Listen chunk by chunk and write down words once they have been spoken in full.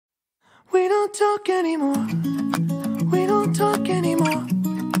don't talk anymore. We don't talk anymore.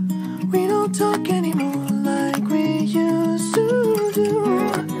 We don't talk anymore like we used to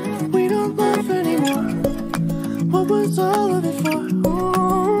do. We don't laugh anymore. What was all of it for?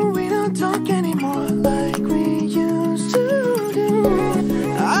 Ooh, we don't talk anymore like we used to do.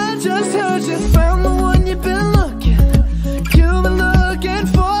 I just heard you found the one you've been looking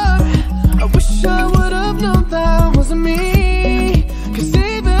for. I wish I would have known that wasn't me. Cause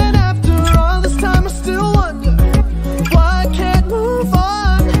even after all this time I still wonder why I can't move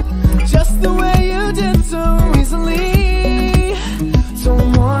on just the way you did so easily.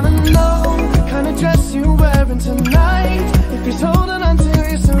 Don't wanna know the kind of dress you're wearing tonight, if he's holding on to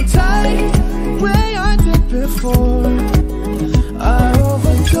you so tight the way I did before. I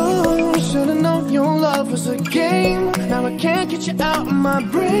overdosed, should've known your love was a game. Now I can't get you out of my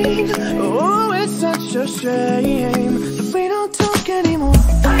brain. Oh, it's such a shame that we don't talk anymore.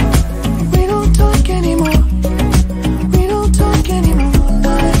 We don't talk anymore. We don't talk anymore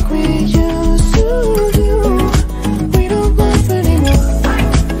like we used to do. We don't laugh anymore.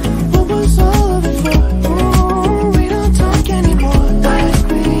 What was all of it for? Oh, we don't talk anymore like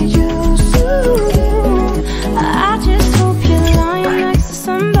we used to do. I just hope you're lying next to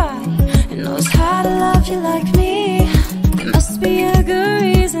somebody who knows how to love you like me. There must be a good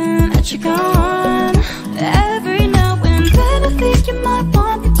reason that you're gone. Every now and then I think you might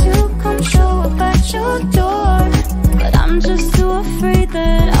want me to come show up at your door, but I'm just too afraid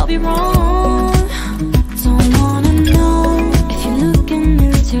that I'll be wrong. Don't wanna know if you're looking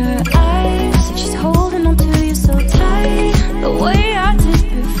into her eyes, if she's holding on to you so tight the way I did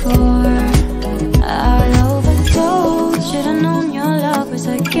before. I overdosed, should've known your love was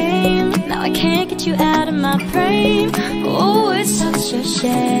a game. Now I can't get you out of my brain. Oh, it's such a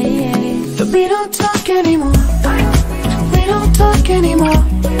shame that we don't talk anymore. We don't talk anymore.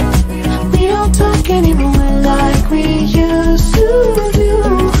 We don't talk anymore like we used to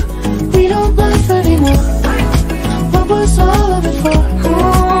do. We don't laugh anymore. What was all of it for?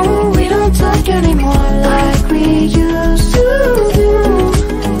 Oh, we don't talk anymore like we used to do.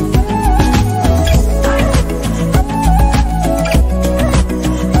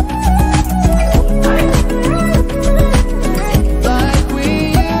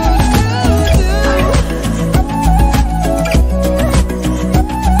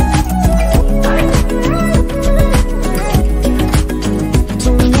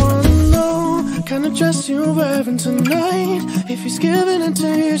 Dress you're wearing tonight, if he's giving it to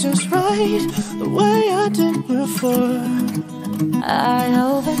you just right the way I did before. I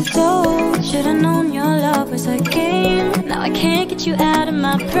overdosed, should've known your love was a game. Now I can't get you out of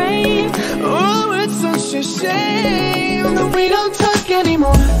my brain. Oh, it's such a shame that we don't talk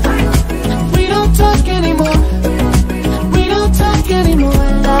anymore. We don't talk anymore. We don't talk anymore.